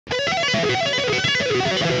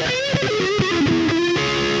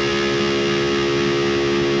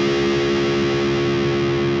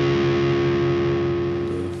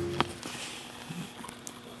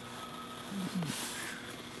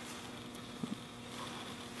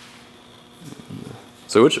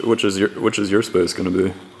So which is your space going to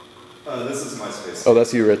be? This is my space. Oh,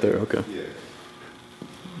 that's you right there. Okay. Yeah.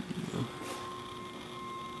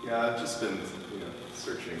 Yeah, I've just been,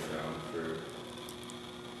 searching around for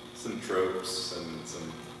some tropes and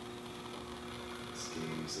some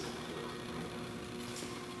schemes.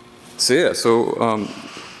 So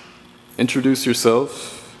introduce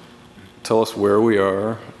yourself. Tell us where we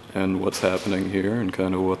are and what's happening here, and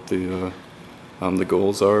kind of what the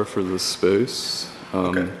goals are for this space.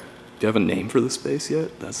 Okay. Do you have a name for the space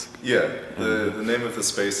yet? The name of the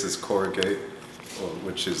space is Currogate,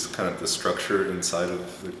 which is kind of the structure inside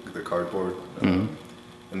of the cardboard. And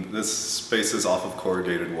this space is off of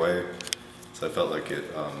Corrugated Way, so I felt like it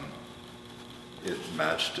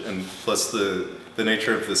matched. And plus the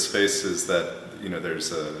nature of this space is that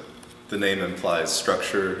the name implies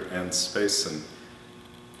structure and space, and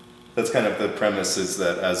that's kind of the premise, is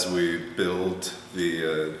that as we build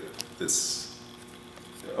this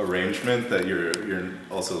arrangement, that you're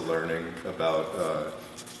also learning about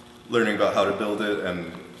how to build it, and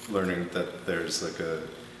learning that there's like a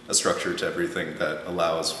structure to everything that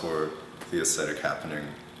allows for the aesthetic happening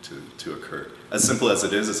to occur. As simple as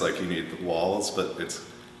it is, it's like you need the walls, but it's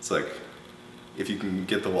like if you can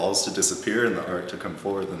get the walls to disappear and the art to come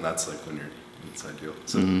forward, then that's like when it's ideal.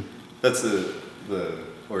 So that's the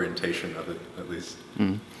orientation of it, at least.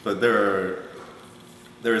 But there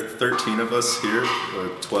are 13 of us here,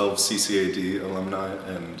 12 CCAD alumni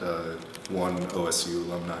and 1 OSU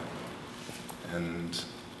alumni. And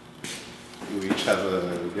we each have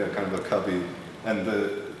kind of a cubby. And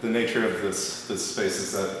the nature of this space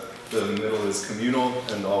is that the middle is communal,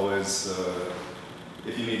 and always,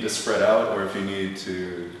 if you need to spread out, or if you need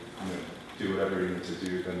to do whatever you need to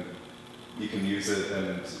do, then you can use it,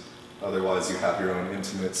 and otherwise you have your own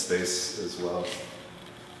intimate space as well.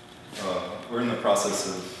 We're in the process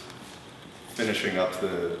of finishing up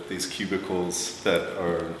these cubicles that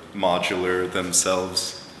are modular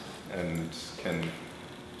themselves and can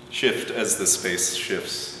shift as the space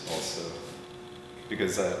shifts also.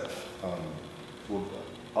 Because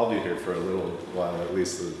I'll be here for a little while, at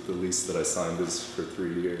least. The lease that I signed is for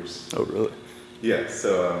 3 years. Oh, really? Yeah,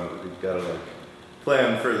 so we've got to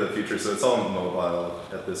plan for the future. So it's all mobile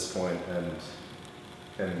at this point and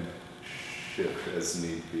can shift as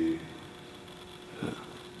need be.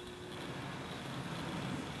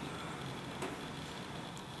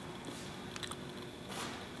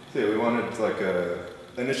 So yeah, we wanted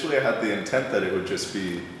initially I had the intent that it would just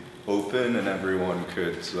be open and everyone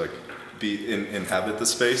could inhabit the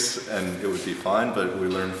space and it would be fine, but we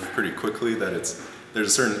learned pretty quickly that there's a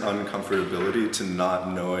certain uncomfortability to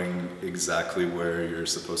not knowing exactly where you're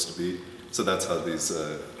supposed to be. So that's how these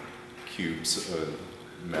cubes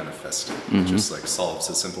manifested. It just solves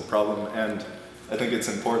a simple problem. And I think it's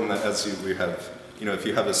important that we have, if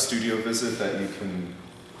you have a studio visit, that you can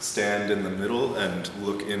stand in the middle and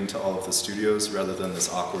look into all of the studios, rather than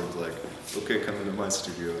this awkward okay, come into my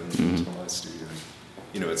studio and into my studio.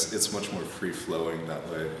 And, it's much more free flowing that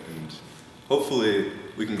way, and hopefully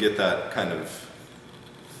we can get that kind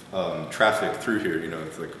of traffic through here.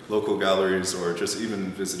 With local galleries, or just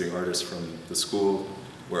even visiting artists from the school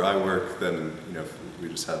where I work. Then if we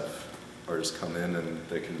just have artists come in and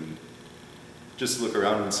they can just look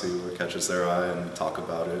around and see what catches their eye and talk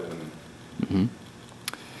about it. And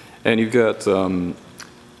And you've got a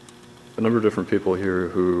number of different people here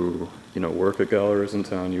who, work at galleries in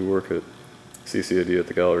town. You work at CCAD at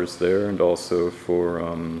the galleries there, and also for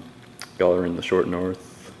gallery in the Short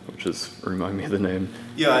North, which is, remind me of the name.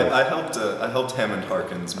 Yeah, I helped Hammond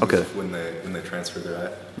Harkins move when they transferred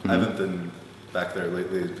there. I haven't been back there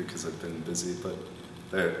lately because I've been busy, but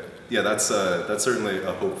that's certainly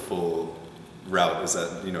a hopeful route. Is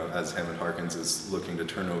that as Hammond Harkins is looking to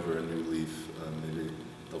turn over a new leaf, maybe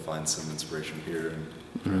they'll find some inspiration here, and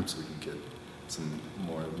perhaps we can get some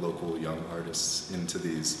more local young artists into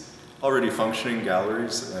these already functioning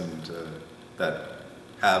galleries, and that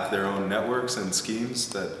have their own networks and schemes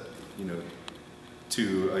that,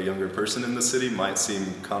 to a younger person in the city might seem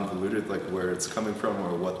convoluted, where it's coming from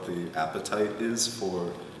or what the appetite is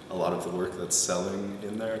for a lot of the work that's selling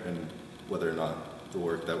in there, and whether or not the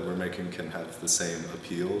work that we're making can have the same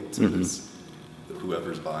appeal to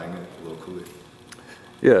whoever's buying it locally.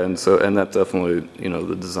 Yeah, and that definitely,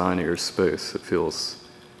 the design of your space, it feels,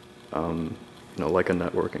 like a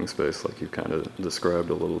networking space, like you kind of described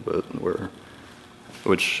a little bit,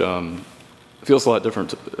 which feels a lot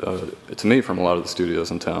different to me from a lot of the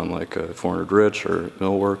studios in town, like 400 Rich or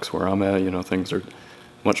Millworks, where I'm at. Things are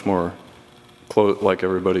much more like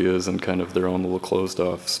everybody is in kind of their own little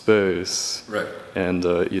closed-off space. Right. And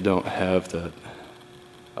you don't have that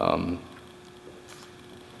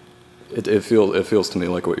it feels to me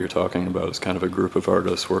like what you're talking about is kind of a group of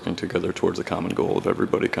artists working together towards a common goal of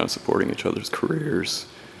everybody kind of supporting each other's careers,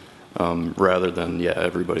 rather than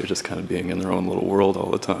everybody just kind of being in their own little world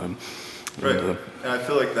all the time. Right, and I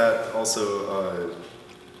feel like that also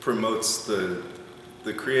promotes the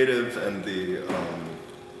creative and the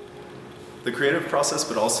creative process,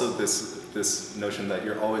 but also this notion that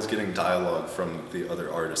you're always getting dialogue from the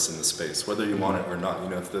other artists in the space, whether you want it or not. You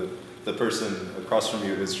know, if the person across from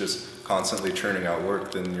you is just constantly churning out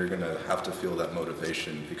work, then you're gonna have to feel that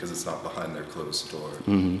motivation because it's not behind their closed door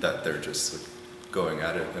that they're just like going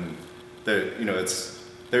at it. And you know,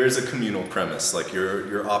 there is a communal premise, like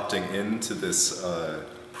you're opting into this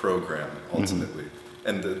program ultimately,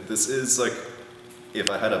 and this is like, if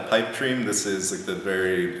I had a pipe dream, this is like the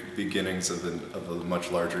very beginnings of a much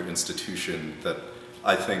larger institution that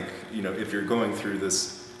I think, you know, if you're going through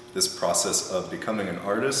this process of becoming an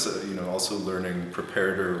artist, you know, also learning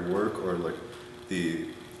preparator work or like the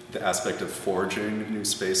aspect of forging new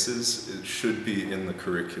spaces, it should be in the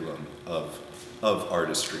curriculum of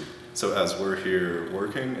artistry. So as we're here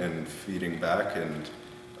working and feeding back and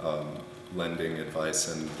lending advice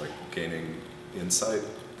and like gaining insight,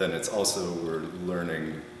 then it's also we're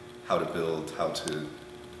learning how to build, how to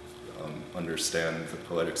understand the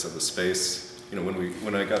poetics of the space. You know,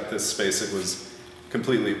 when I got this space, it was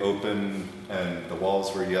completely open and the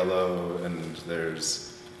walls were yellow and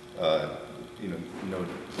there's you know, no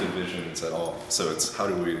divisions at all. So it's how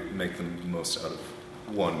do we make the most out of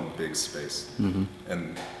one big space?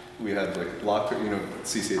 And we had like locker, you know,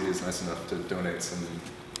 CCAD is nice enough to donate some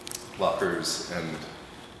lockers, and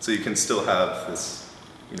so you can still have this,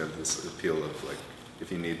 you know, this appeal of like,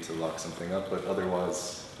 if you need to lock something up, but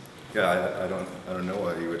otherwise, I don't know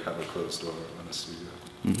why you would have a closed door on a studio.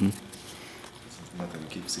 Nothing to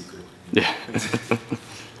keep secret. Yeah.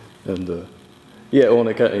 And well, and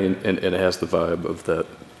it has the vibe of that,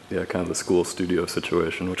 kind of the school studio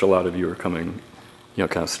situation, which a lot of you are coming, you know,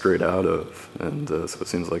 kind of straight out of, and so it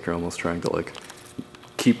seems like you're almost trying to like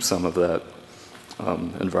keep some of that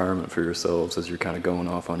environment for yourselves as you're kind of going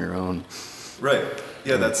off on your own. Right.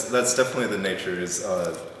 Yeah, that's definitely the nature. Is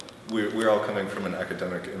we're all coming from an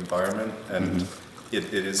academic environment, and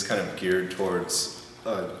it is kind of geared towards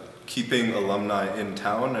keeping alumni in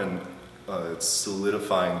town and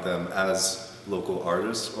solidifying them as local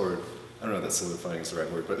artists, or I don't know that solidifying is the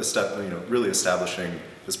right word, but really establishing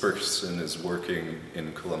this person is working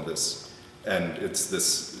in Columbus, and it's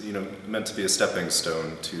this, you know, meant to be a stepping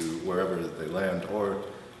stone to wherever they land, or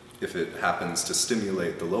if it happens to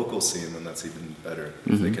stimulate the local scene, then that's even better.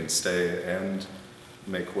 If they can stay and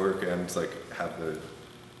make work and like have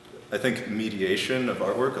I think mediation of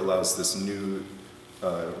artwork allows this new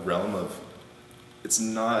realm of, it's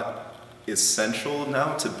not essential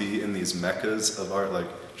now to be in these meccas of art like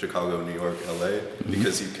Chicago, New York, LA,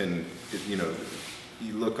 because you can, you know,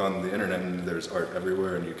 you look on the internet and there's art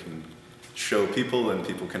everywhere and you can show people and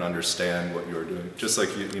people can understand what you're doing. Just like,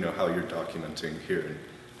 you know, how you're documenting here and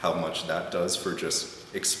how much that does for just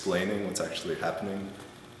explaining what's actually happening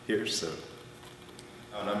here. So,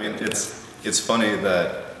 I mean, it's funny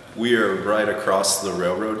that we are right across the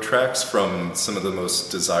railroad tracks from some of the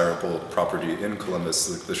most desirable property in Columbus.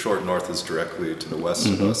 Like the short north is directly to the west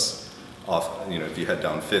of us. Off, you know, if you head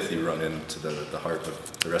down 5th, you run into the heart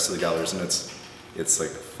of the rest of the galleries, and it's like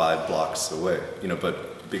 5 blocks away. You know,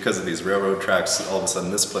 but because of these railroad tracks, all of a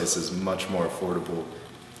sudden this place is much more affordable,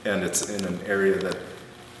 and it's in an area that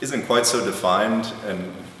isn't quite so defined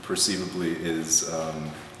and perceivably is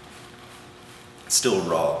still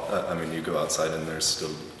raw. I mean, you go outside and there's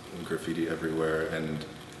still graffiti everywhere, and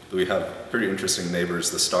we have pretty interesting neighbors.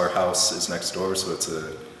 The Star House is next door, so it's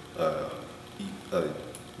a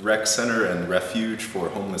rec center and refuge for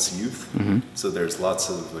homeless youth. So there's lots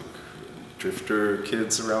of like drifter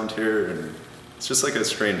kids around here, and it's just like a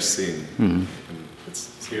strange scene. And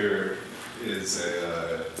here is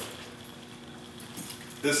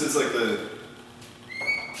this is like the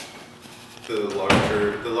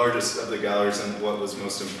largest of the galleries, and what was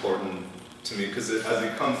most important to me, because as you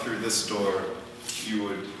come through this door, you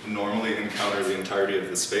would normally encounter the entirety of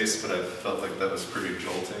the space, but I felt like that was pretty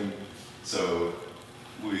jolting. So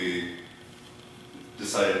we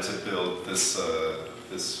decided to build this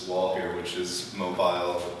this wall here, which is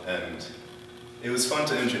mobile, and it was fun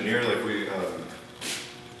to engineer. Like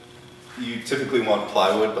you typically want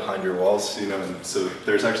plywood behind your walls, you know, and so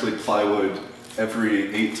there's actually plywood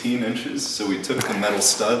every 18 inches. So we took the metal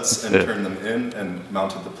studs and turned them in and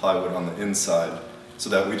mounted the plywood on the inside, so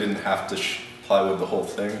that we didn't have to plywood the whole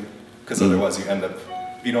thing, because otherwise you end up,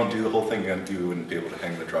 if you don't do the whole thing, you wouldn't be able to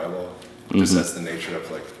hang the drywall, just as the nature of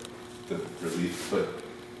like the relief. But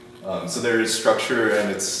So there is structure,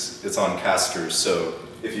 and it's on casters. So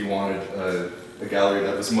if you wanted a gallery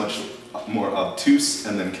that was much more obtuse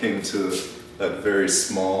and then came to that very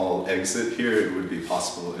small exit here, it would be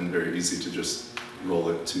possible and very easy to just roll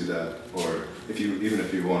it to that. Or even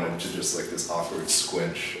if you wanted to just like this awkward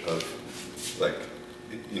squinch of like,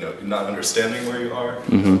 not understanding where you are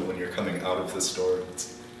when you're coming out of this door,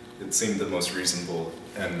 it seemed the most reasonable.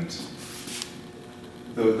 And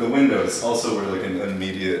the windows also were like an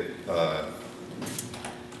immediate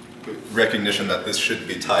recognition that this should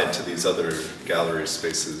be tied to these other gallery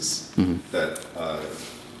spaces that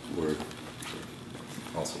we're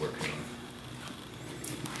also working on.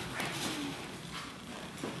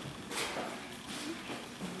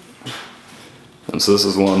 And so this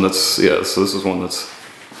is one that's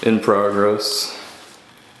in progress.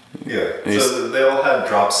 Yeah, so they all had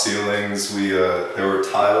drop ceilings. There were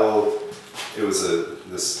tile, it was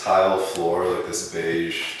this tile floor, like this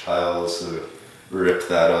beige tile, so we ripped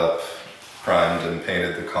that up, primed and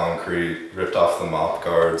painted the concrete, ripped off the mop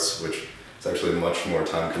guards, which is actually much more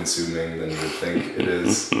time consuming than you would think it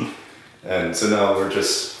is. And so now we're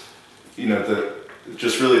just,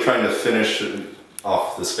 just really trying to finish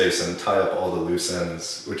off the space and tie up all the loose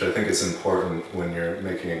ends, which I think is important when you're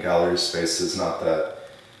making a gallery space. Is not that,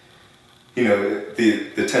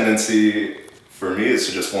 the tendency for me is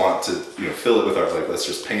to just want to, fill it with art, like let's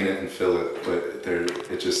just paint it and fill it, but there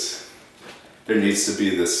needs to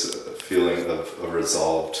be this feeling of a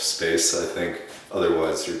resolved space, I think.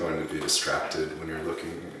 Otherwise you're going to be distracted when you're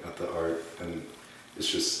looking at the art, and it's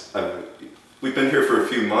just, we've been here for a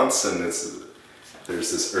few months, and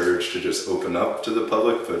there's this urge to just open up to the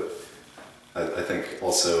public, but I think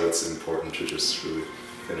also it's important to just really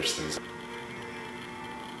finish things up.